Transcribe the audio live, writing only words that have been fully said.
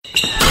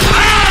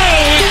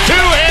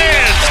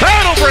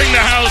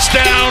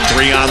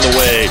Three on the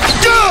way.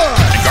 Good!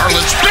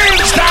 Garland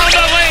spins down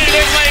the lane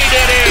and laid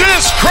it in.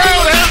 This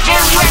crowd has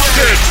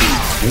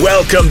erupted.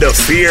 Welcome to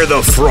Fear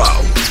the Fro,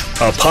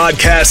 a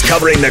podcast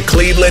covering the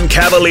Cleveland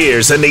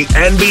Cavaliers and the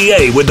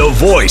NBA with the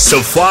voice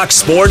of Fox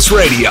Sports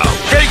Radio.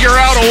 Figure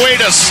out a way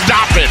to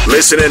stop it.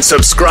 Listen and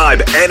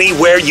subscribe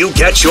anywhere you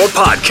get your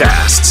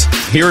podcasts.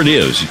 Here it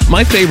is,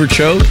 my favorite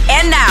show.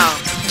 And now,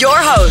 your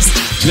host.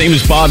 His name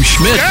is Bob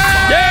Schmidt.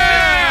 Yeah!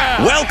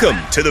 Welcome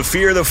to the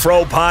Fear the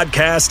Fro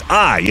podcast.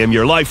 I am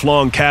your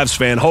lifelong Cavs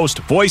fan host,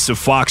 voice of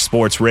Fox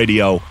Sports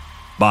Radio,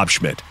 Bob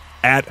Schmidt,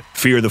 at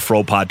Fear the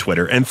Fro Pod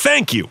Twitter. And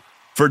thank you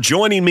for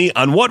joining me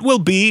on what will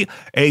be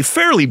a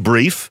fairly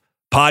brief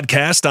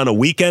podcast on a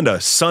weekend, a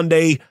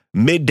Sunday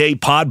midday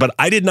pod, but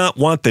I did not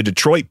want the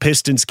Detroit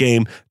Pistons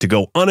game to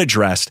go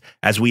unaddressed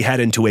as we head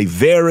into a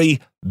very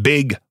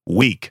big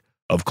week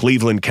of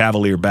Cleveland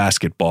Cavalier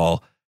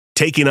basketball,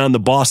 taking on the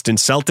Boston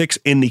Celtics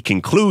in the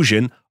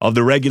conclusion of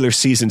the regular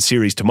season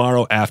series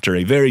tomorrow after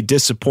a very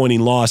disappointing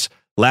loss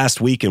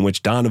last week in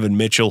which Donovan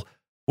Mitchell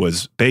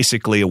was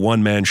basically a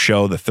one-man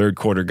show. The third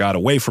quarter got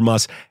away from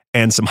us,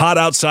 and some hot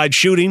outside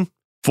shooting.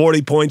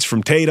 40 points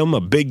from Tatum,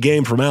 a big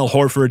game from Al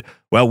Horford.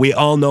 Well, we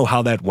all know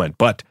how that went.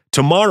 But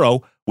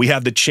tomorrow, we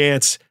have the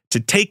chance to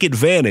take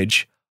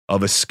advantage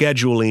of a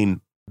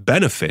scheduling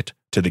benefit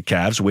to the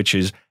Cavs, which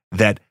is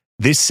that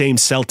this same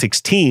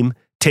Celtics team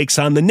takes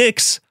on the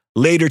Knicks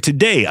later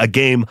today, a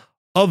game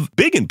of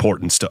big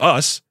importance to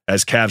us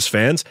as Cavs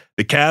fans.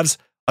 The Cavs,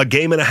 a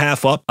game and a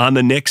half up on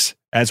the Knicks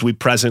as we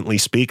presently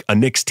speak, a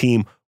Knicks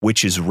team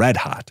which is red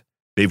hot.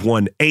 They've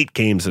won 8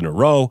 games in a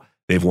row.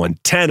 They've won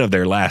 10 of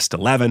their last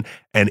 11,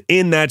 and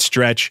in that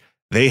stretch,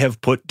 they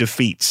have put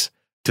defeats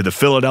to the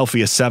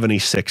Philadelphia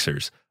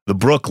 76ers, the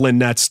Brooklyn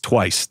Nets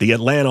twice, the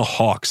Atlanta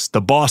Hawks,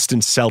 the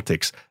Boston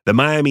Celtics, the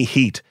Miami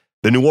Heat,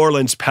 the New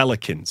Orleans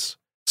Pelicans.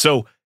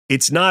 So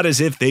it's not as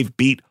if they've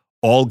beat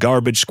all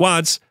garbage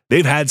squads.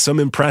 They've had some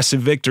impressive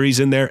victories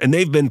in there, and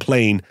they've been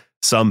playing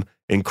some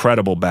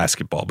incredible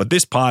basketball. But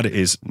this pod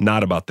is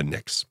not about the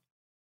Knicks.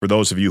 For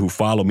those of you who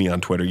follow me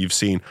on Twitter, you've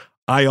seen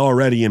I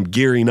already am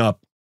gearing up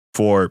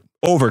for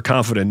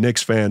overconfident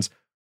Knicks fans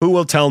who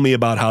will tell me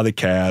about how the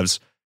Cavs,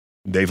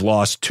 they've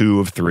lost 2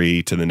 of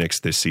 3 to the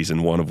Knicks this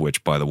season, one of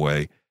which, by the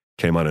way,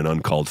 came on an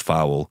uncalled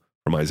foul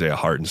from Isaiah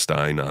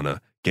Hartenstein on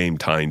a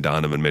game-tying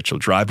Donovan Mitchell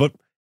drive. But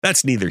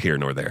that's neither here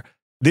nor there.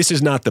 This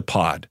is not the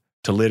pod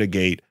to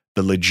litigate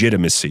the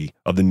legitimacy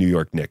of the New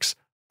York Knicks.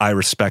 I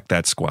respect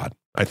that squad.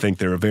 I think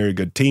they're a very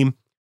good team.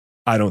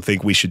 I don't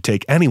think we should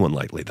take anyone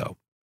lightly, though.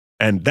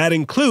 And that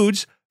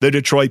includes the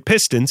Detroit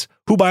Pistons,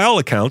 who, by all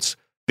accounts,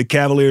 the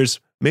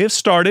Cavaliers may have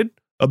started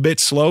a bit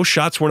slow.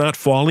 Shots were not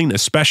falling,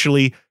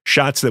 especially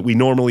shots that we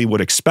normally would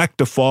expect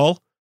to fall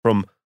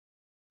from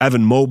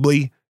Evan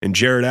Mobley and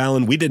Jared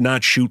Allen. We did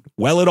not shoot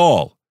well at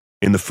all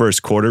in the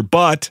first quarter,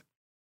 but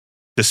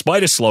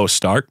despite a slow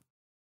start,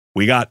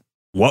 we got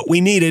what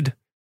we needed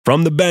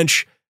from the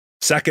bench.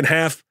 Second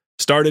half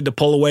started to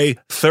pull away.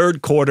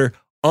 Third quarter,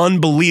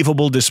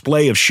 unbelievable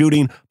display of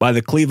shooting by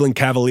the Cleveland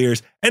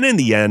Cavaliers, and in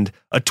the end,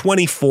 a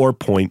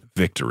 24-point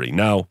victory.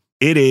 Now,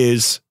 it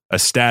is a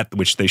stat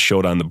which they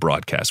showed on the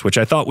broadcast, which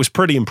I thought was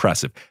pretty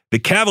impressive. The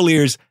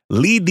Cavaliers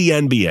lead the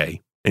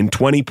NBA in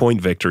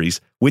 20-point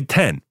victories with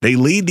 10. They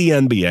lead the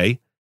NBA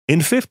in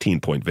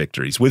 15-point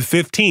victories with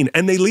 15,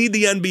 and they lead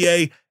the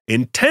NBA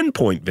in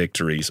 10-point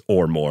victories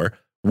or more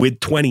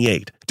with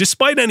 28.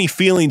 Despite any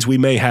feelings we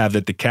may have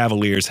that the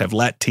Cavaliers have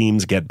let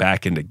teams get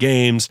back into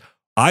games,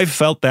 I've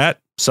felt that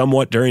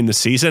somewhat during the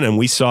season, and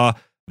we saw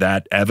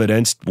that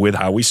evidenced with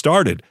how we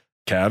started.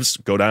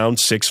 Cavs go down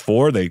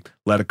 6-4. They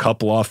let a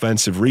couple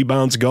offensive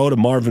rebounds go to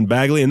Marvin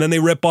Bagley, and then they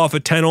rip off a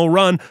 10-0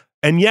 run.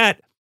 And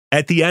yet,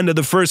 at the end of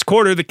the first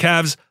quarter, the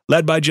Cavs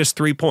led by just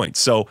 3 points.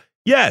 So,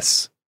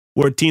 yes,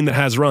 we're a team that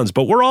has runs,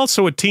 but we're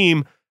also a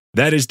team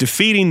that is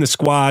defeating the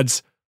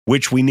squads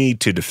which we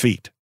need to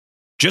defeat.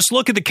 Just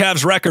look at the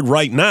Cavs' record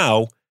right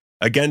now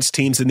against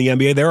teams in the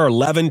NBA. There are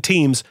 11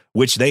 teams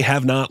which they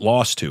have not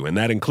lost to, and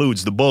that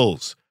includes the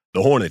Bulls,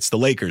 the Hornets, the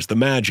Lakers, the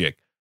Magic,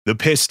 the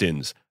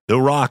Pistons, the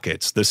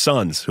Rockets, the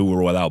Suns, who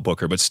were without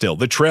Booker, but still,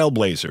 the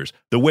Trailblazers,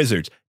 the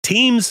Wizards,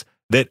 teams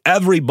that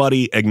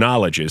everybody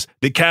acknowledges.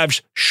 The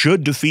Cavs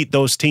should defeat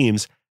those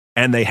teams,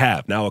 and they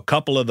have. Now, a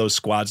couple of those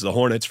squads, the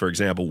Hornets, for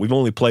example, we've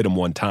only played them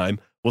one time.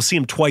 We'll see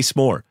them twice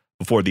more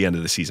before the end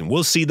of the season.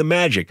 We'll see the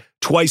Magic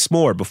twice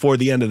more before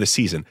the end of the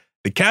season.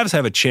 The Cavs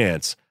have a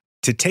chance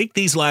to take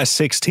these last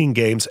 16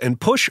 games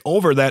and push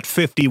over that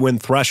 50-win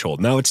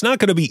threshold. Now, it's not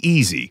going to be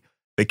easy.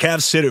 The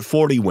Cavs sit at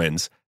 40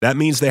 wins. That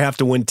means they have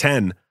to win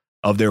 10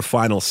 of their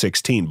final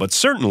 16. But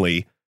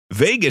certainly,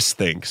 Vegas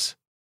thinks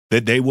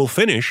that they will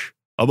finish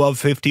above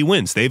 50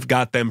 wins. They've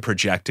got them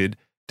projected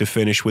to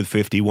finish with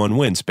 51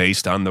 wins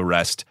based on the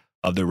rest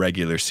of the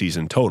regular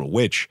season total,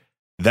 which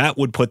that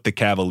would put the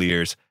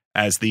Cavaliers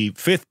as the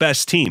 5th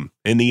best team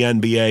in the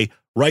NBA,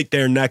 right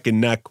there neck and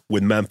neck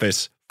with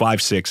Memphis,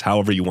 5-6,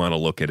 however you want to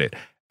look at it.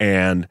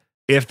 And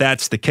if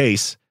that's the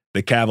case,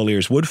 the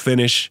Cavaliers would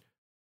finish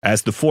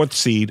as the 4th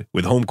seed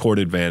with home court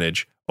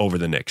advantage over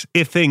the Knicks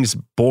if things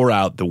bore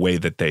out the way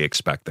that they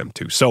expect them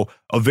to. So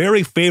a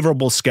very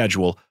favorable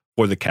schedule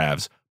for the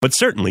Cavs, but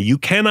certainly you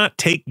cannot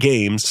take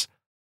games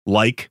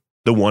like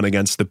the one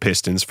against the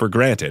Pistons for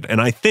granted.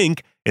 And I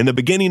think in the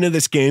beginning of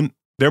this game,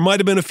 there might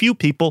have been a few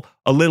people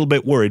a little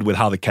bit worried with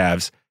how the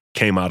Cavs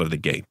came out of the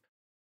gate.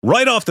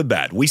 Right off the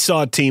bat, we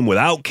saw a team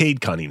without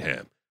Cade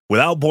Cunningham,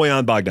 without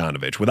Bojan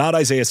Bogdanovic, without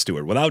Isaiah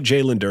Stewart, without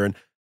Jalen Duren,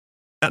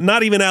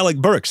 not even Alec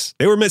Burks.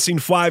 They were missing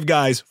 5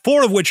 guys,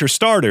 4 of which are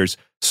starters.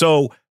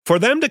 So for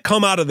them to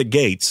come out of the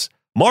gates,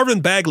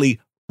 Marvin Bagley,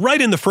 right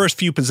in the first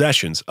few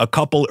possessions, a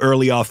couple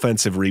early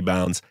offensive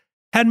rebounds,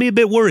 had me a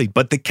bit worried.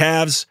 But the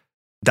Cavs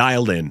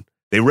dialed in.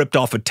 They ripped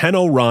off a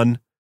 10-0 run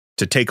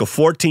to take a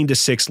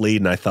 14-6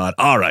 lead, and I thought,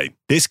 all right,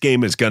 this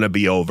game is going to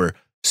be over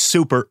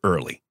super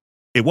early.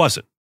 It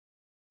wasn't.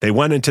 They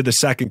went into the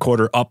second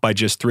quarter up by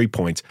just 3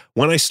 points.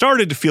 When I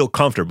started to feel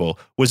comfortable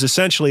was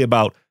essentially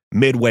about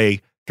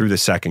midway through the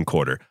second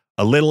quarter.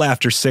 A little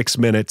after 6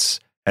 minutes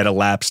had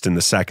elapsed in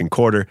the second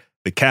quarter,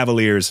 the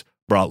Cavaliers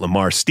brought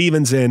Lamar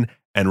Stevens in,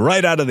 and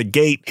right out of the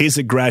gate, his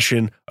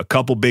aggression, a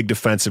couple big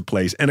defensive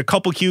plays, and a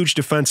couple huge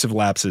defensive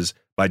lapses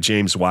by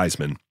James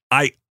Wiseman.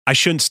 I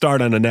shouldn't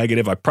start on a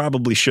negative. I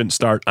probably shouldn't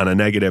start on a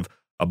negative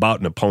about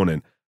an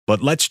opponent,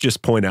 but let's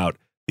just point out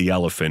the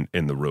elephant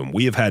in the room.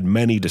 We have had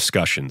many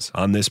discussions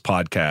on this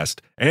podcast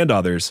and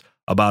others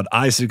about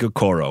Isaac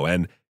Okoro,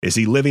 and is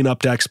he living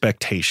up to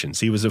expectations?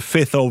 He was a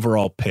 5th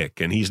overall pick,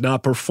 and he's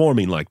not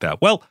performing like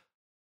that. Well,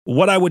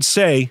 what I would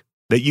say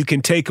that you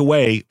can take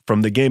away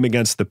from the game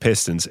against the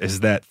Pistons is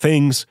that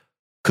things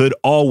could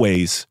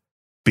always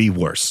be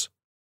worse.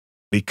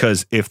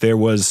 Because if there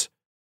was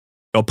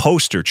a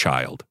poster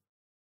child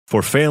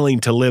for failing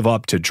to live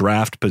up to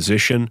draft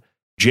position,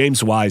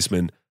 James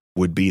Wiseman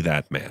would be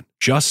that man.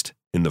 Just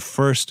in the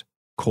first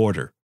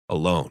quarter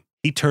alone,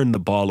 he turned the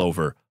ball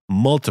over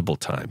multiple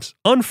times.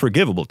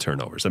 Unforgivable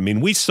turnovers. I mean,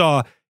 we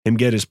saw him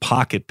get his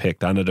pocket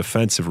picked on a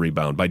defensive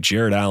rebound by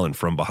Jared Allen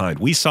from behind.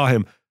 We saw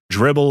him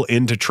dribble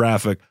into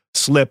traffic,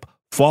 slip,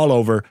 fall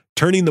over,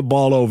 turning the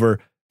ball over,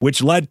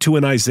 which led to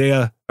an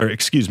Isaac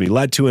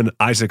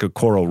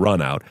Okoro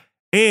run out,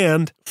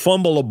 and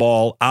fumble a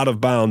ball out of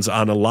bounds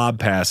on a lob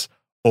pass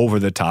over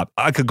the top.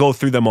 I could go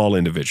through them all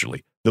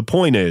individually. The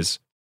point is,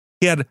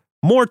 he had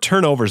more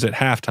turnovers at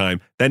halftime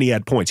than he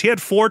had points. He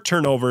had 4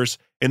 turnovers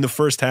in the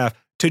first half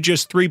to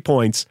just 3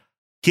 points.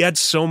 He had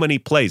so many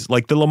plays.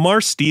 Like the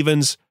Lamar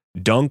Stevens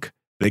dunk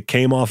that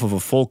came off of a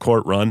full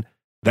court run,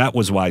 that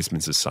was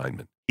Wiseman's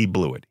assignment. He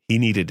blew it. He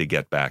needed to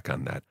get back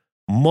on that.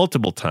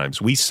 Multiple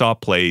times we saw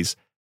plays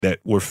that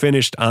were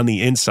finished on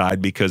the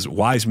inside because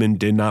Wiseman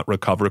did not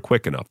recover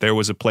quick enough. There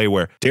was a play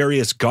where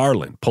Darius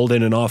Garland pulled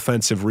in an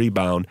offensive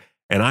rebound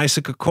and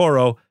Isaac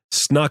Okoro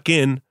snuck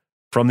in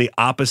from the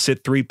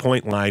opposite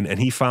 3-point line, and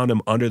he found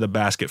him under the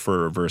basket for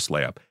a reverse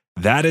layup.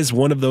 That is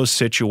one of those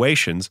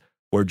situations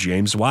where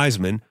James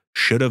Wiseman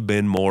should have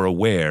been more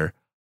aware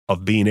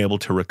of being able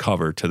to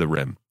recover to the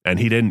rim, and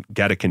he didn't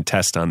get a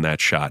contest on that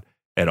shot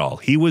at all.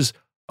 He was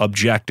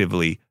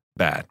objectively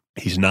bad.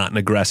 He's not an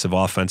aggressive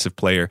offensive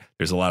player.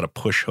 There's a lot of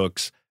push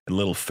hooks and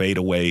little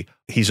fadeaway.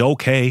 He's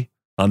okay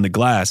on the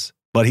glass,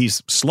 but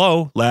he's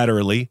slow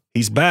laterally.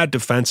 He's bad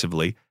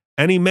defensively,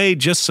 and he made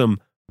just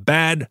some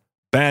bad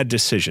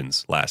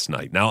decisions last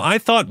night. Now, I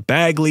thought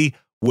Bagley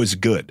was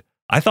good.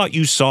 I thought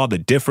you saw the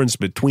difference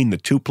between the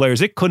two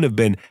players. It couldn't have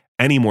been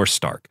any more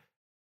stark.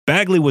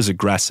 Bagley was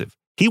aggressive.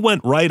 He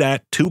went right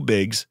at 2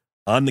 bigs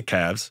on the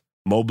Cavs,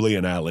 Mobley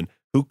and Allen,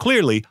 who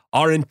clearly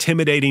are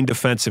intimidating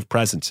defensive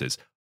presences.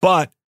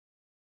 But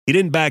he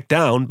didn't back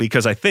down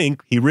because I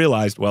think he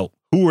realized, well,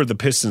 who are the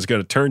Pistons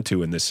going to turn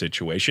to in this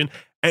situation?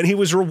 And he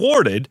was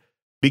rewarded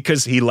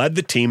because he led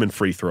the team in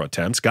free throw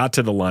attempts, got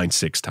to the line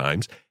 6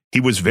 times. He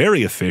was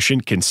very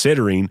efficient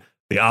considering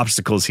the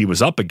obstacles he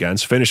was up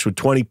against, finished with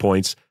 20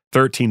 points,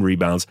 13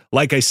 rebounds.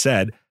 Like I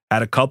said,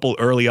 had a couple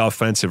early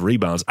offensive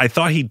rebounds. I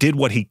thought he did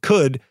what he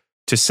could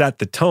to set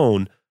the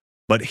tone,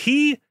 but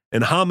he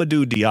and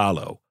Hamidou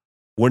Diallo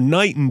were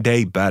night and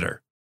day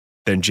better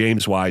than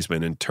James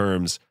Wiseman in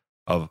terms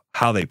of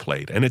how they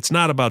played. And it's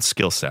not about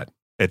skill set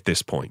at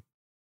this point.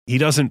 He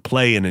doesn't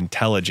play an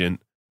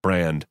intelligent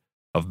brand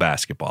of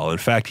basketball. In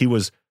fact, he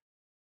was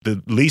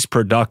the least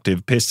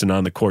productive Piston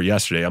on the court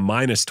yesterday, a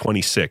minus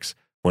 26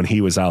 when he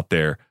was out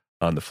there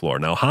on the floor.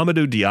 Now,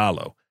 Hamidou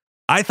Diallo,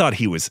 I thought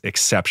he was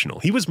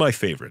exceptional. He was my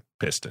favorite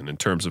Piston in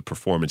terms of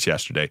performance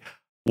yesterday.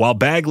 While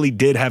Bagley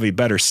did have a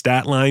better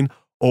stat line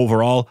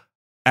overall,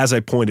 as I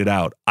pointed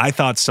out, I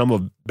thought some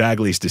of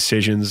Bagley's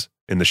decisions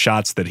in the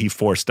shots that he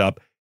forced up,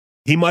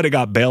 he might have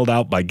got bailed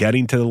out by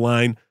getting to the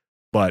line,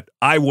 but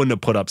I wouldn't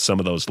have put up some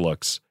of those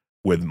looks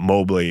with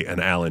Mobley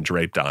and Allen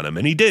draped on him.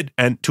 And he did.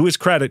 And to his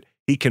credit,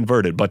 he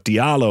converted. But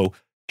Diallo,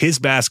 his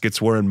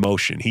baskets were in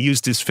motion. He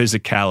used his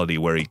physicality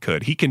where he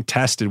could. He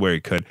contested where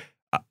he could.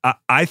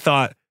 I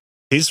thought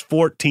his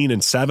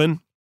 14-7,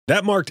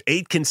 that marked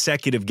 8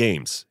 consecutive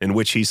games in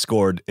which he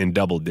scored in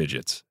double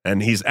digits.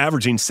 And he's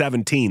averaging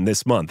 17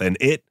 this month. And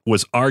it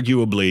was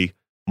arguably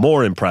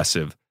more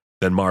impressive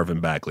than Marvin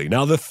Bagley.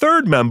 Now, the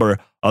third member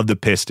of the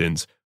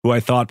Pistons who I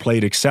thought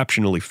played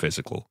exceptionally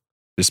physical,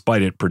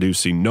 despite it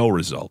producing no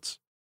results,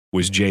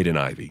 was Jaden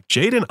Ivey.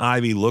 Jaden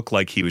Ivey looked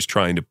like he was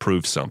trying to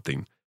prove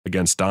something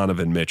against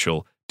Donovan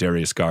Mitchell,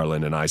 Darius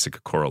Garland, and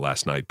Isaac Okoro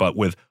last night. But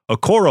with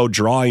Okoro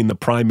drawing the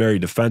primary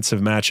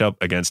defensive matchup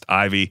against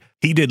Ivey,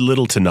 he did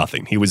little to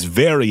nothing. He was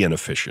very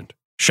inefficient.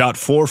 Shot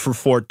 4 for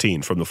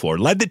 14 from the floor.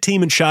 Led the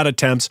team in shot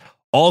attempts,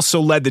 also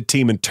led the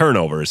team in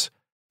turnovers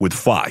with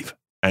 5.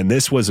 And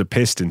this was a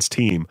Pistons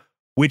team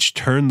which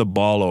turned the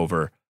ball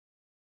over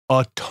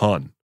a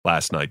ton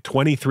last night.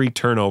 23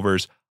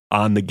 turnovers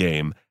on the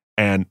game,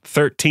 and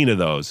 13 of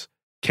those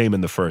came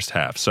in the first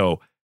half. So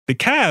the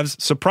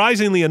Cavs,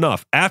 surprisingly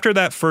enough, after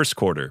that first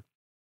quarter,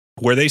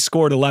 where they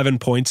scored 11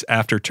 points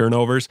after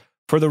turnovers,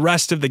 for the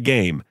rest of the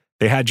game,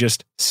 they had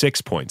just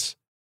 6 points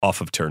off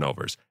of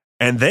turnovers.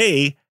 And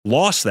they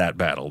lost that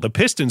battle. The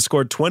Pistons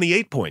scored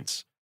 28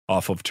 points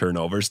off of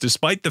turnovers,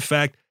 despite the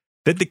fact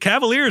that the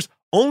Cavaliers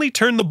only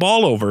turned the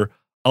ball over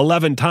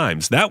 11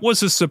 times. That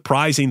was a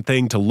surprising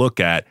thing to look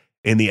at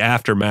in the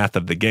aftermath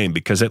of the game,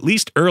 because at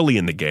least early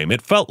in the game,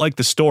 it felt like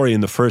the story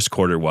in the first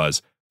quarter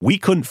was we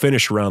couldn't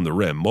finish around the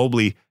rim.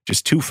 Mobley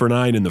just 2 for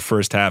 9 in the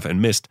first half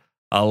and missed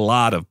a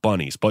lot of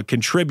bunnies, but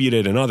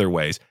contributed in other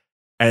ways.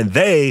 And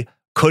they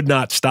could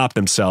not stop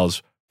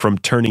themselves from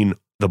turning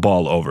the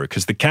ball over,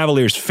 because the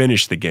Cavaliers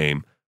finished the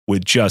game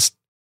with just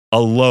a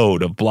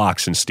load of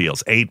blocks and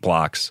steals. 8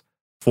 blocks,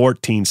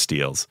 14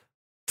 steals.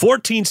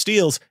 14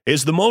 steals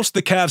is the most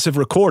the Cavs have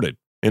recorded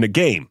in a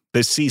game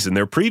this season.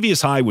 Their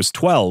previous high was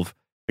 12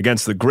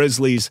 against the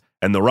Grizzlies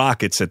and the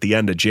Rockets at the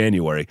end of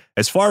January.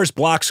 As far as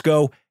blocks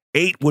go,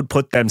 8 would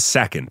put them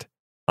second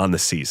on the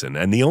season.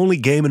 And the only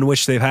game in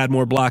which they've had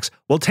more blocks,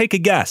 well, take a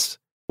guess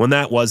when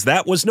that was.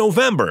 That was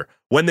November,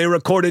 when they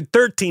recorded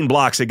 13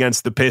 blocks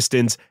against the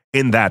Pistons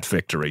in that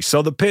victory.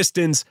 So the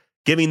Pistons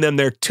giving them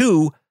their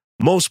 2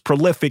 most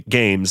prolific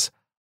games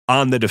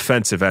on the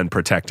defensive end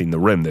protecting the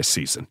rim this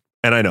season.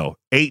 And I know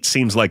 8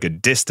 seems like a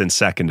distant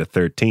second to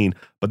 13,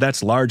 but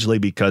that's largely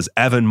because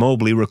Evan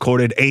Mobley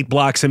recorded 8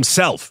 blocks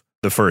himself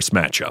the first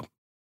matchup.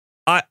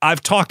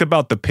 I've talked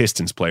about the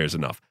Pistons players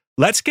enough.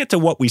 Let's get to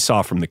what we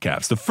saw from the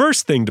Cavs. The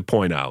first thing to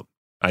point out,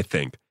 I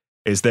think,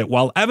 is that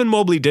while Evan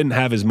Mobley didn't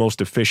have his most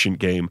efficient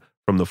game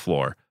from the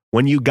floor,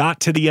 when you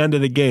got to the end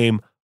of the game,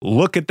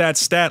 look at that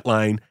stat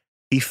line,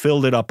 he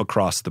filled it up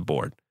across the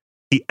board.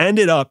 He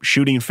ended up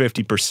shooting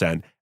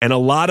 50%, and a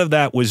lot of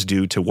that was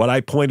due to what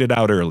I pointed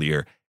out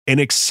earlier, an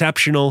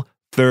exceptional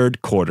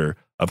third quarter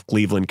of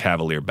Cleveland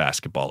Cavalier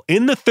basketball.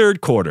 In the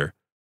third quarter,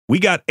 we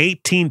got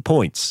 18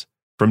 points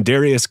from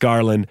Darius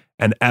Garland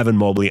and Evan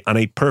Mobley on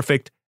a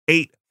perfect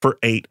 8 for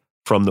 8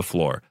 from the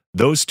floor.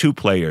 Those 2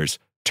 players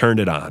turned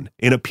it on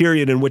in a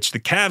period in which the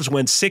Cavs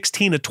went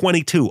 16 of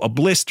 22, a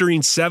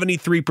blistering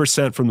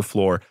 73% from the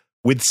floor,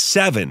 with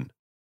 7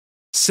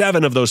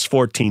 of those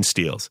 14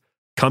 steals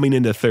coming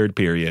into third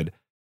period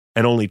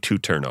and only 2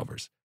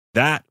 turnovers.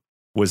 That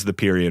was the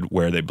period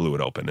where they blew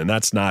it open. And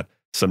that's not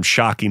some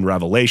shocking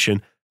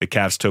revelation. The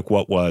Cavs took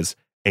what was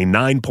a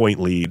 9-point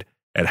lead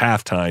at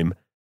halftime,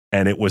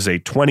 and it was a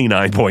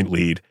 29-point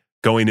lead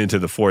going into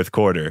the fourth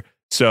quarter.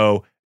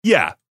 So,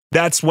 yeah,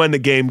 that's when the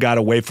game got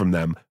away from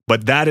them.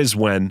 But that is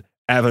when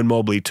Evan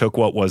Mobley took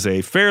what was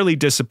a fairly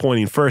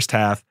disappointing first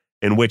half,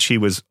 in which he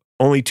was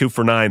only 2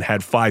 for 9,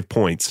 had 5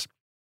 points,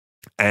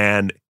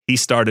 and he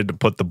started to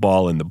put the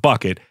ball in the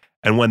bucket.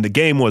 And when the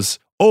game was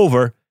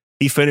over,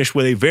 he finished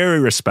with a very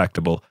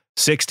respectable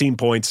 16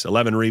 points,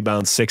 11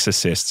 rebounds, 6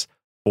 assists,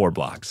 4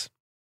 blocks.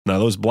 Now,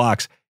 those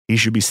blocks, he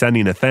should be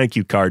sending a thank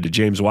you card to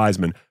James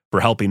Wiseman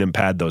for helping him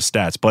pad those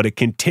stats. But it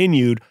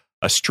continued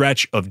a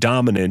stretch of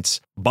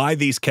dominance by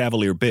these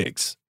Cavalier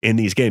bigs in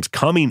these games.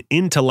 Coming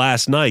into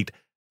last night,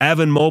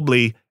 Evan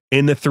Mobley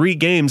in the 3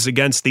 games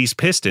against these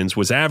Pistons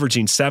was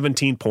averaging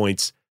 17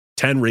 points,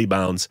 10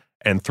 rebounds,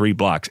 and 3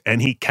 blocks.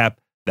 And he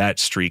kept that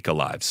streak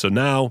alive. So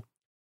now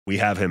we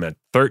have him at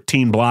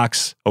 13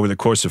 blocks over the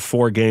course of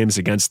 4 games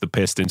against the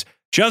Pistons.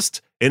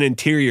 Just an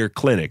interior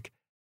clinic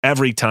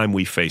every time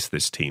we face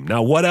this team.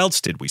 Now, what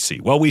else did we see?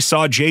 Well, we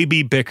saw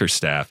J.B.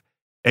 Bickerstaff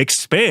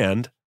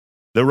expand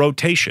the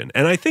rotation.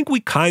 And I think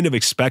we kind of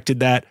expected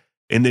that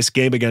in this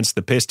game against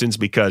the Pistons,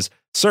 because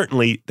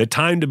certainly the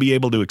time to be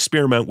able to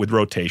experiment with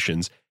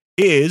rotations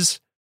is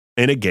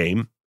in a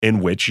game in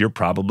which you're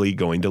probably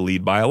going to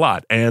lead by a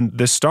lot. And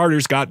the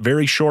starters got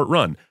very short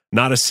run.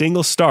 Not a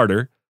single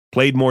starter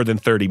played more than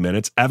 30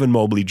 minutes. Evan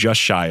Mobley just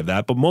shy of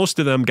that, but most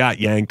of them got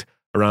yanked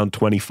around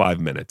 25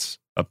 minutes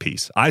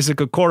apiece. Isaac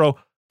Okoro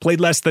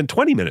played less than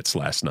 20 minutes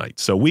last night.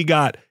 So we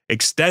got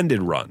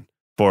extended run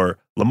for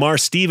Lamar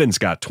Stevens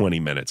got 20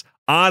 minutes.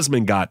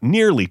 Osman got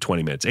nearly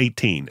 20 minutes,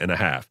 18 and a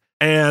half.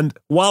 And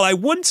while I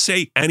wouldn't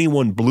say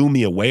anyone blew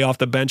me away off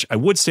the bench, I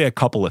would say a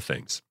couple of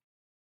things.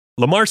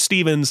 Lamar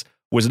Stevens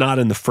was not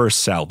in the first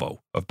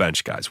salvo of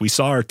bench guys. We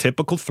saw our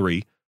typical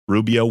 3,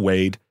 Rubio,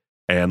 Wade,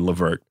 and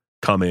LeVert,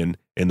 come in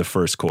the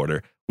first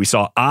quarter. We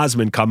saw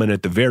Osman come in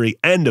at the very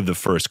end of the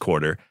first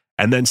quarter.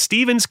 And then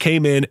Stevens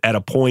came in at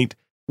a point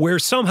where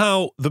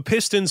somehow the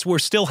Pistons were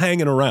still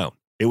hanging around.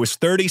 It was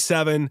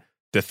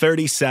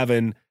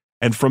 37-37.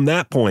 And from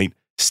that point,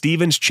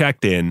 Stevens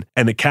checked in,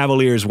 and the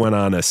Cavaliers went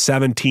on a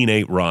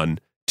 17-8 run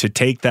to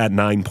take that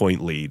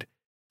 9-point lead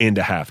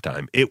into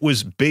halftime. It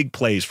was big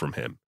plays from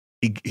him.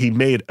 He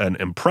made an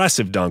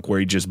impressive dunk where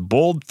he just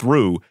bowled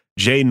through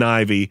Jaden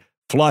Ivey,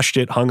 flushed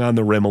it, hung on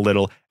the rim a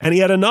little, and he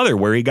had another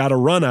where he got a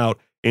run out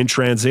in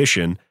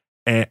transition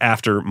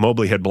after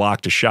Mobley had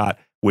blocked a shot,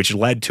 which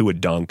led to a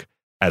dunk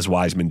as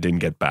Wiseman didn't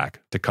get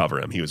back to cover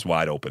him. He was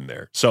wide open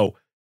there. So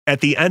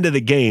at the end of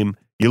the game,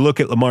 you look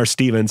at Lamar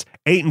Stevens,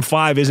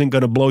 8-5 isn't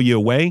going to blow you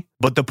away,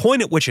 but the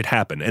point at which it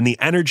happened and the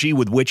energy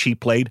with which he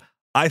played,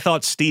 I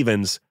thought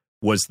Stevens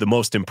was the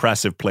most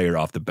impressive player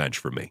off the bench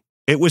for me.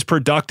 It was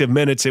productive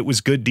minutes, it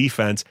was good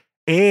defense,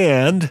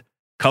 and a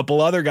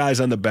couple other guys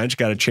on the bench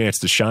got a chance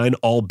to shine,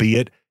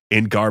 albeit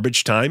in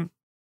garbage time.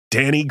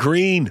 Danny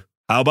Green,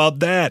 how about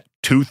that?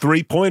 2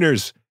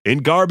 3-pointers in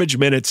garbage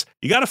minutes.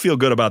 You got to feel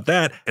good about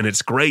that, and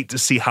it's great to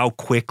see how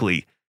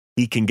quickly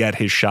he can get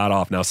his shot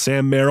off. Now,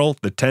 Sam Merrill,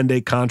 the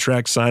 10-day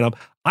contract sign-up,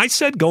 I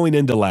said going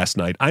into last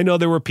night, I know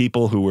there were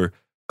people who were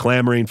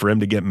clamoring for him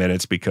to get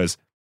minutes because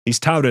he's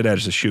touted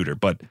as a shooter,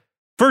 but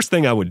first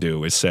thing I would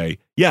do is say,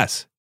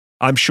 yes,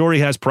 I'm sure he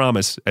has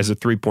promise as a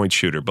three-point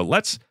shooter, but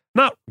let's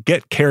not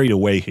get carried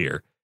away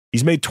here.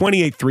 He's made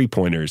 28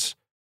 three-pointers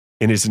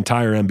in his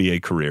entire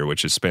NBA career,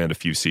 which has spanned a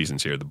few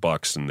seasons here, the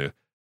Bucks and the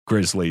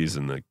Grizzlies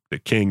and the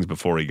Kings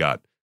before he got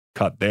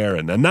cut there.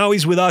 And then now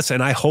he's with us,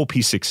 and I hope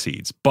he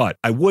succeeds. But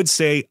I would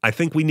say I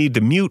think we need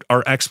to mute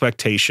our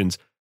expectations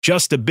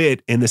just a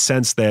bit in the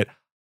sense that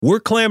we're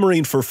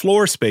clamoring for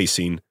floor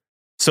spacing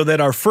so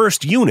that our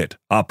first unit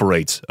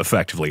operates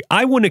effectively.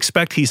 I wouldn't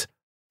expect he's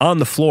on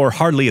the floor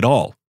hardly at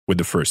all with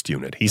the first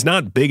unit. He's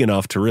not big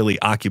enough to really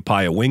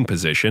occupy a wing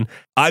position.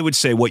 I would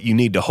say what you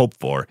need to hope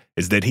for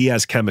is that he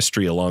has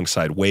chemistry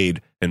alongside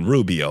Wade and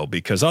Rubio,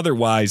 because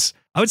otherwise,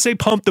 I would say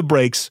pump the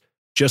brakes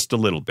just a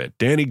little bit.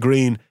 Danny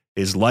Green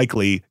is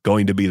likely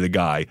going to be the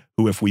guy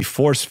who, if we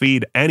force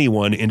feed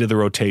anyone into the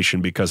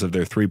rotation because of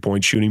their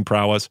three-point shooting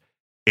prowess,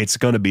 it's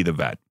going to be the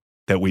vet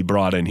that we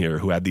brought in here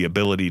who had the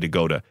ability to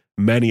go to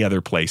many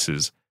other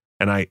places.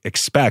 And I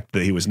expect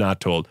that he was not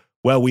told,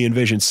 well, we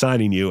envision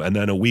signing you and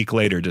then a week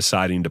later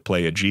deciding to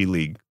play a G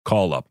League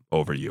call-up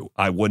over you.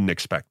 I wouldn't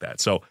expect that.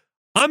 So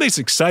I'm as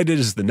excited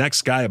as the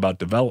next guy about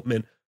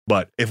development,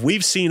 but if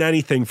we've seen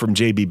anything from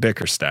JB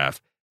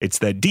Bickerstaff, it's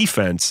that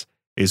defense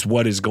is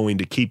what is going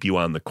to keep you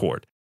on the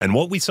court. And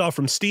what we saw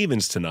from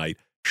Stevens tonight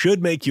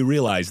should make you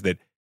realize that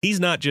he's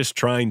not just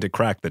trying to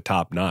crack the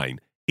top 9.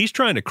 He's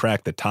trying to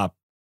crack the top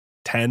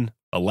 10,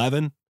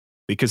 11,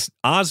 because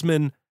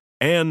Osman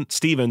and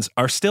Stevens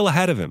are still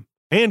ahead of him,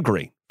 and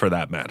Green, for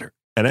that matter.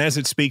 And as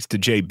it speaks to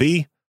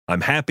JB,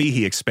 I'm happy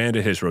he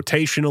expanded his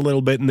rotation a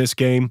little bit in this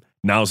game.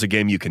 Now's a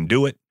game you can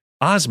do it.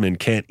 Osman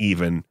can't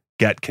even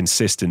get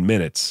consistent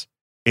minutes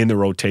in the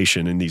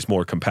rotation in these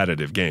more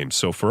competitive games.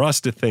 So for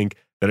us to think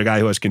that a guy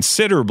who has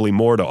considerably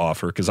more to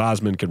offer, because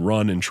Osman can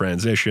run in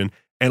transition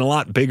and a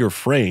lot bigger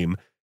frame,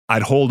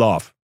 I'd hold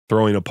off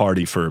throwing a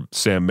party for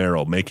Sam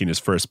Merrill making his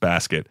first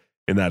basket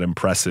in that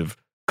impressive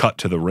cut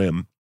to the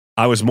rim.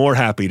 I was more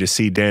happy to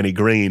see Danny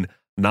Green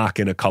knock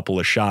in a couple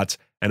of shots,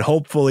 and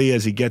hopefully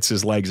as he gets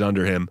his legs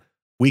under him,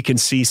 we can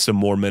see some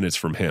more minutes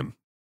from him.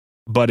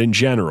 But in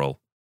general,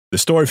 the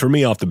story for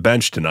me off the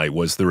bench tonight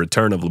was the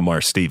return of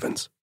Lamar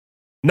Stevens.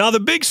 Now, the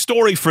big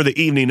story for the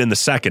evening in the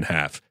second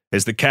half,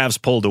 as the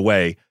Cavs pulled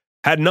away,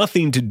 had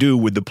nothing to do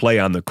with the play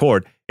on the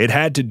court. It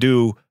had to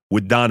do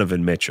with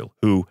Donovan Mitchell,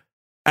 who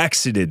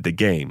exited the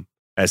game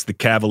as the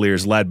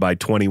Cavaliers led by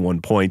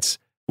 21 points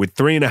with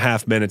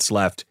 3.5 minutes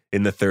left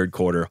in the third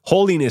quarter,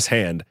 holding his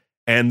hand.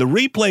 And the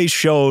replay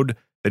showed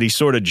that he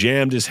sort of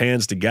jammed his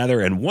hands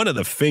together, and one of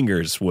the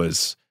fingers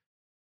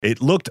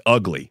it looked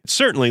ugly. It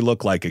certainly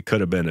looked like it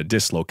could have been a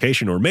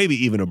dislocation or maybe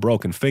even a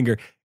broken finger.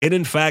 It,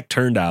 in fact,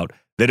 turned out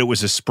that it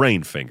was a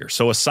sprained finger.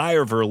 So a sigh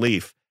of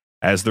relief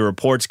as the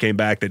reports came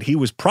back that he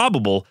was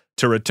probable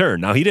to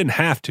return. Now, he didn't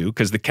have to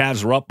because the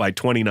Cavs were up by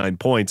 29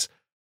 points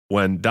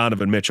when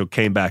Donovan Mitchell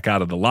came back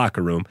out of the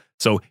locker room.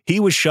 So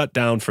he was shut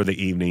down for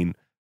the evening.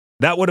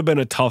 That would have been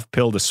a tough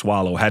pill to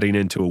swallow heading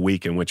into a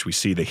week in which we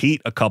see the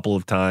Heat a couple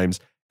of times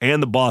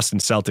and the Boston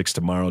Celtics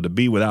tomorrow to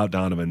be without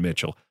Donovan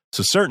Mitchell.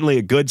 So certainly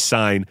a good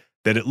sign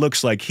that it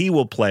looks like he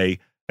will play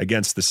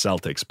against the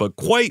Celtics. But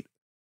quite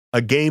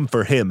a game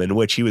for him in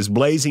which he was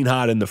blazing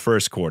hot in the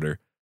first quarter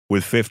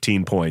with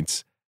 15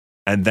 points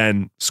and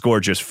then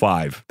scored just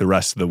 5 the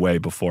rest of the way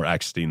before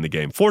exiting the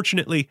game.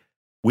 Fortunately,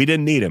 we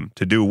didn't need him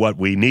to do what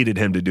we needed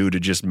him to do to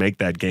just make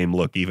that game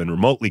look even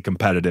remotely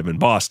competitive in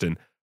Boston,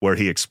 where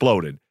he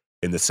exploded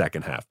in the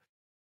second half.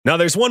 Now,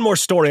 there's one more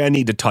story I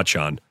need to touch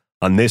on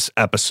this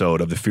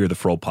episode of the Fear the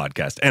Fro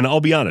podcast. And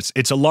I'll be honest,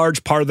 it's a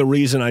large part of the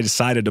reason I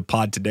decided to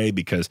pod today,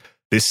 because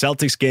this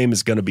Celtics game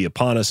is going to be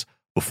upon us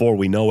before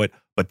we know it.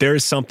 But there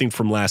is something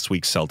from last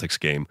week's Celtics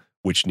game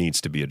which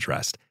needs to be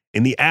addressed.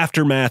 In the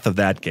aftermath of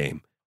that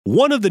game,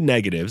 one of the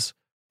negatives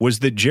was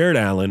that Jarrett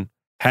Allen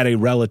had a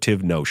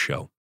relative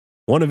no-show.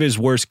 One of his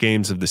worst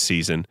games of the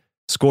season,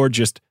 scored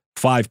just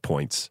 5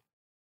 points,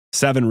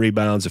 7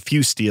 rebounds, a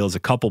few steals, a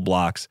couple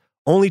blocks,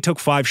 only took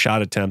 5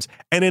 shot attempts,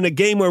 and in a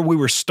game where we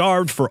were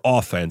starved for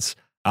offense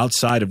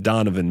outside of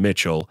Donovan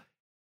Mitchell,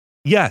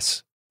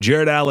 yes,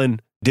 Jared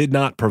Allen did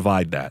not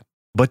provide that.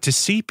 But to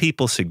see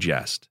people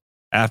suggest,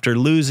 after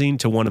losing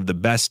to one of the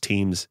best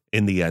teams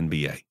in the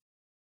NBA,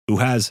 who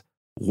has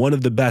one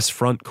of the best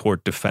front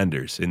court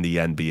defenders in the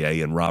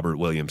NBA in Robert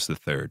Williams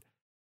III,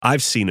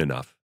 I've seen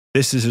enough.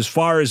 This is as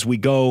far as we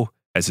go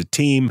as a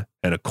team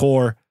and a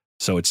core,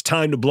 so it's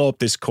time to blow up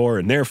this core,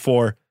 and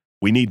therefore,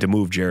 we need to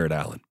move Jared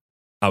Allen.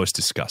 I was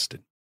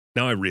disgusted.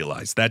 Now I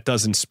realize that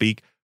doesn't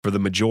speak for the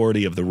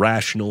majority of the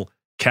rational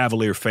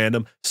Cavalier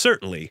fandom,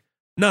 certainly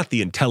not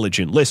the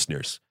intelligent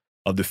listeners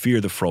of the Fear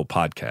the Fro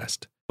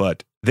podcast.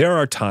 But there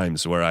are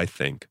times where I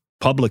think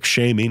public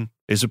shaming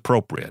is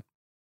appropriate.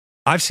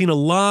 I've seen a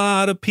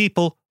lot of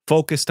people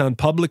focused on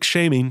public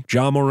shaming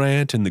Ja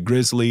Morant and the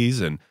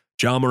Grizzlies and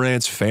Ja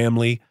Morant's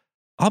family.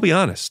 I'll be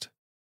honest,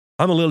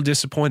 I'm a little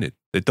disappointed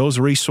that those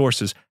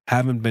resources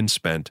haven't been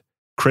spent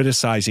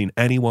criticizing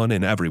anyone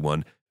and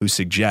everyone who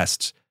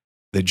suggests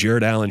that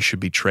Jared Allen should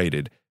be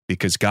traded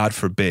because, God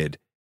forbid,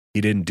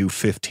 he didn't do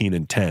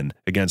 15-10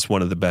 against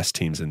one of the best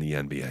teams in the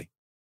NBA.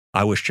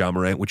 I wish Ja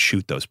Morant would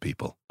shoot those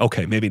people.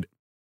 Okay, maybe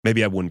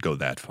I wouldn't go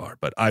that far,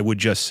 but I would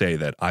just say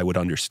that I would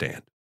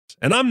understand.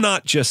 And I'm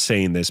not just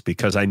saying this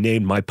because I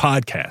named my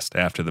podcast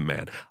after the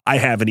man. I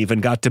haven't even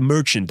got to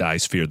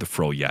merchandise Fear the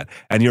Fro yet,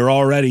 and you're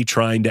already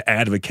trying to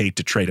advocate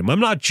to trade him. I'm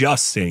not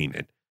just saying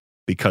it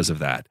because of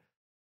that,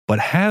 but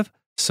have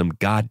some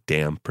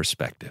goddamn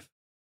perspective.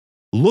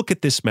 Look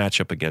at this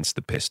matchup against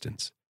the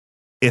Pistons.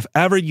 If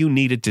ever you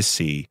needed to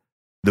see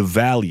the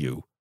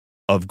value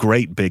of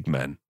great big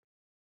men,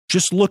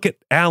 just look at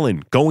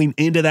Allen going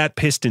into that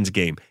Pistons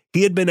game.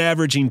 He had been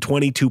averaging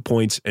 22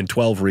 points and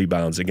 12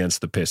 rebounds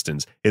against the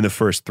Pistons in the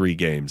first 3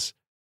 games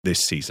this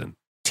season.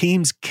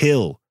 Teams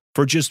kill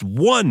for just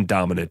one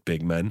dominant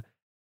big man,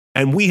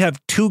 and we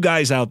have 2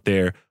 guys out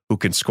there who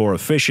can score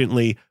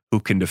efficiently, who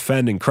can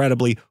defend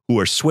incredibly, who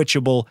are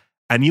switchable,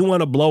 and you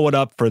want to blow it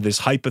up for this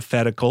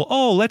hypothetical,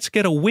 oh, let's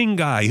get a wing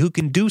guy who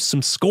can do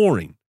some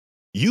scoring.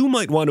 You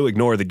might want to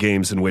ignore the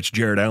games in which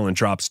Jared Allen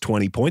drops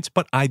 20 points,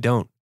 but I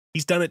don't.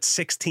 He's done it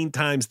 16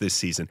 times this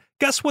season.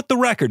 Guess what the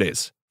record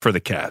is for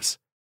the Cavs?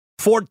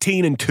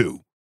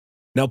 14-2.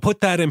 Now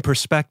put that in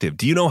perspective.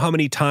 Do you know how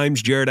many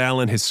times Jared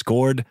Allen has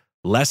scored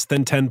less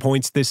than 10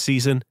 points this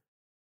season?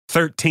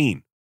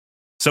 13.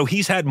 So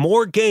he's had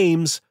more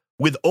games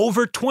with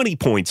over 20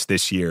 points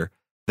this year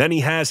than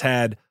he has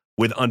had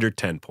with under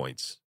 10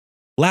 points.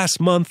 Last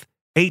month,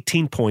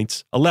 18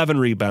 points, 11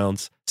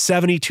 rebounds,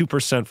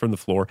 72% from the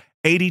floor,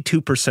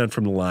 82%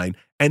 from the line,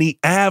 and he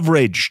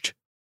averaged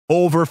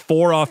over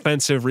 4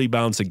 offensive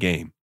rebounds a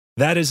game.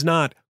 That is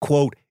not,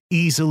 quote,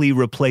 easily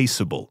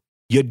replaceable.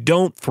 You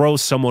don't throw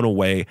someone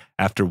away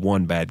after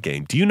one bad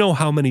game. Do you know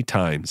how many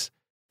times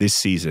this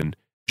season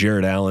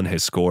Jared Allen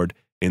has scored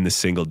in the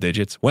single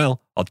digits?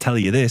 Well, I'll tell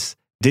you this,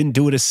 didn't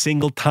do it a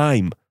single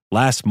time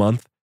last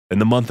month, in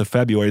the month of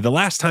February. The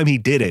last time he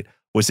did it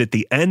was at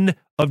the end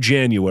of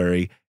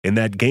January in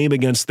that game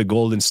against the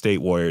Golden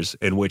State Warriors,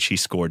 in which he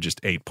scored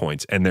just 8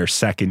 points, and their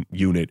second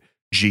unit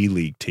G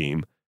League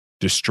team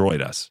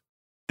destroyed us.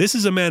 This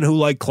is a man who,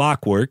 like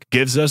clockwork,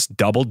 gives us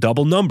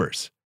double-double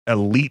numbers.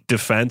 Elite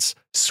defense,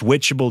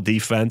 switchable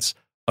defense,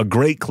 a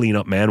great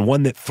cleanup man,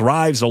 one that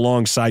thrives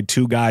alongside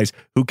 2 guys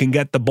who can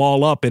get the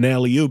ball up in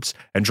alley-oops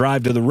and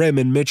drive to the rim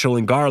in Mitchell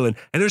and Garland.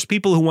 And there's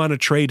people who want to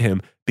trade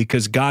him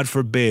because, God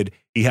forbid,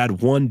 he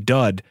had one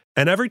dud.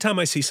 And every time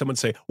I see someone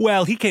say,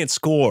 well, he can't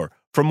score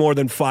from more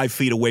than 5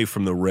 feet away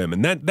from the rim,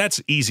 and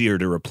that's easier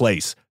to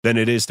replace than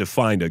it is to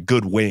find a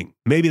good wing.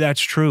 Maybe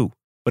that's true.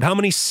 But how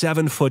many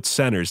 7-foot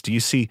centers do you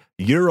see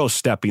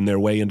Euro-stepping their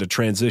way into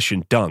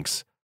transition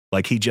dunks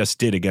like he just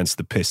did against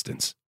the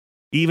Pistons?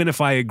 Even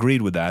if I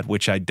agreed with that,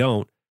 which I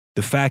don't,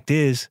 the fact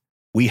is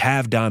we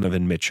have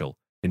Donovan Mitchell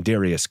and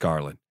Darius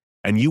Garland,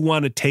 and you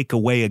want to take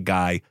away a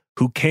guy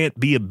who can't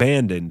be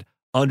abandoned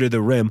under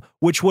the rim,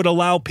 which would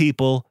allow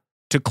people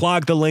to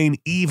clog the lane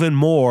even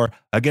more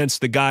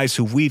against the guys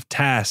who we've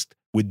tasked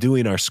with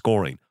doing our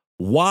scoring.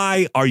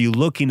 Why are you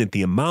looking at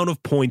the amount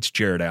of points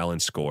Jared Allen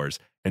scores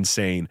and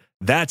saying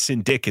that's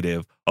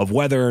indicative of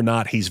whether or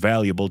not he's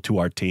valuable to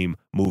our team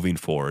moving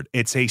forward?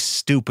 It's a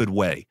stupid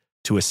way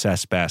to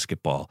assess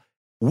basketball.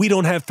 We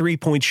don't have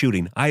 3-point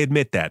shooting. I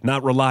admit that.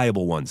 Not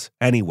reliable ones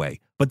anyway.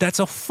 But that's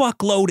a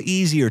fuckload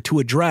easier to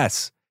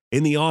address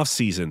in the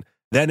offseason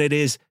than it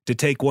is to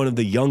take one of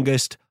the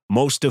youngest,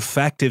 most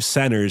effective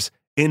centers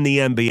in the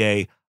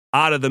NBA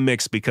out of the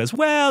mix because,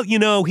 well, you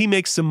know, he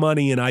makes some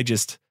money and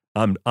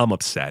I'm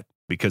upset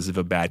because of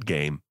a bad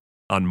game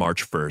on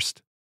March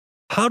 1st.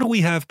 How do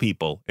we have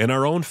people in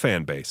our own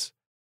fan base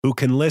who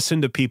can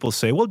listen to people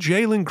say, well,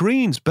 Jalen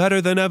Green's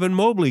better than Evan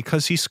Mobley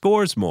because he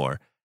scores more,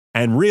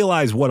 and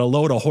realize what a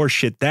load of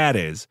horseshit that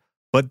is,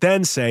 but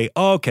then say,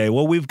 okay,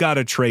 well, we've got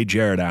to trade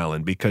Jared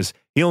Allen because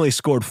he only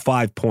scored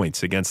 5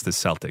 points against the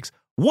Celtics.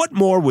 What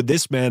more would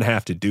this man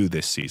have to do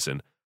this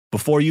season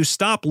before you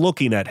stop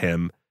looking at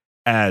him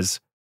as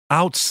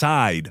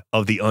outside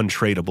of the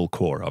untradeable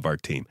core of our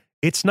team?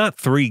 It's not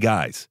three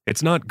guys.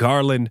 It's not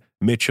Garland,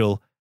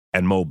 Mitchell,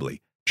 and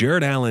Mobley.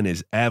 Jarrett Allen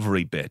is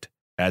every bit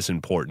as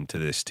important to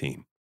this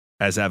team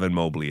as Evan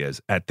Mobley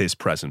is at this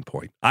present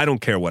point. I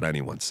don't care what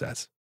anyone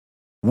says.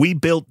 We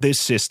built this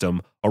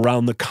system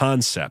around the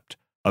concept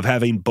of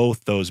having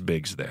both those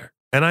bigs there.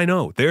 And I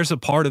know there's a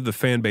part of the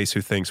fan base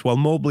who thinks, well,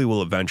 Mobley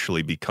will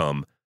eventually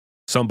become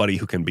somebody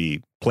who can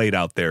be played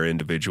out there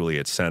individually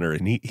at center,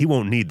 and he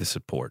won't need the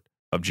support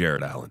of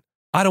Jarrett Allen.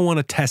 I don't want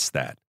to test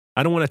that.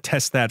 I don't want to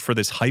test that for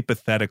this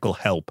hypothetical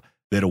help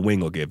that a wing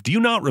will give. Do you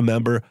not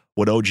remember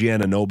what OG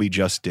Anunoby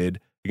just did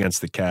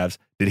against the Cavs?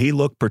 Did he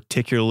look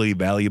particularly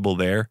valuable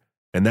there?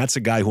 And that's a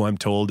guy who I'm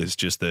told is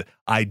just the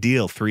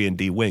ideal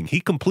 3-and-D wing.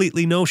 He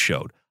completely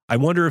no-showed. I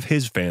wonder if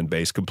his fan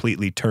base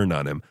completely turned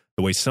on him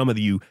the way some of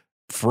you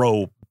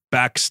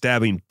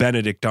backstabbing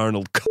Benedict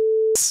Arnold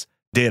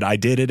did. I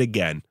did it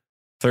again.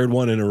 Third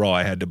one in a row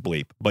I had to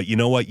bleep. But you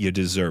know what? You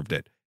deserved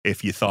it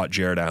if you thought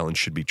Jarrett Allen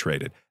should be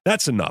traded.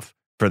 That's enough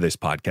for this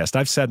podcast.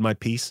 I've said my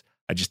piece.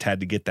 I just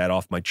had to get that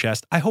off my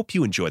chest. I hope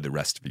you enjoy the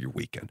rest of your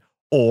weekend.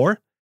 Or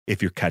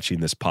if you're catching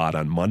this pod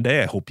on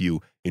Monday, I hope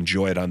you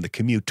enjoy it on the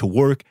commute to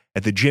work,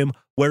 at the gym,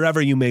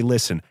 wherever you may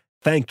listen.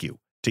 Thank you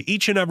to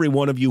each and every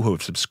one of you who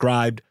have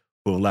subscribed,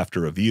 who have left a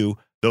review,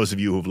 those of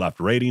you who have left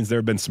ratings. There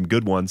have been some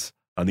good ones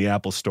on the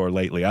Apple Store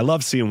lately. I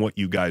love seeing what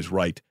you guys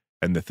write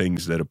and the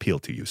things that appeal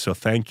to you. So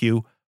thank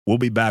you. We'll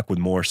be back with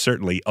more.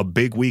 Certainly a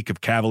big week of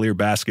Cavalier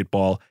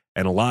basketball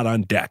and a lot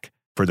on deck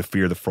for the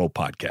Fear the Fro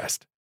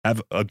podcast.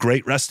 Have a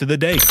great rest of the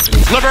day.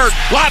 LeVert,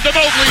 lob to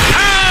Mobley.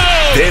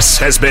 Oh! This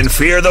has been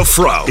Fear the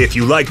Fro. If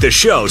you like the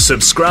show,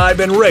 subscribe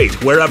and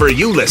rate wherever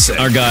you listen.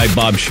 Our guy,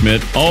 Bob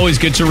Schmidt, always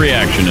gets a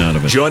reaction out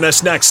of it. Join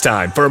us next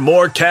time for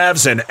more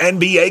Cavs and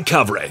NBA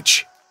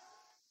coverage.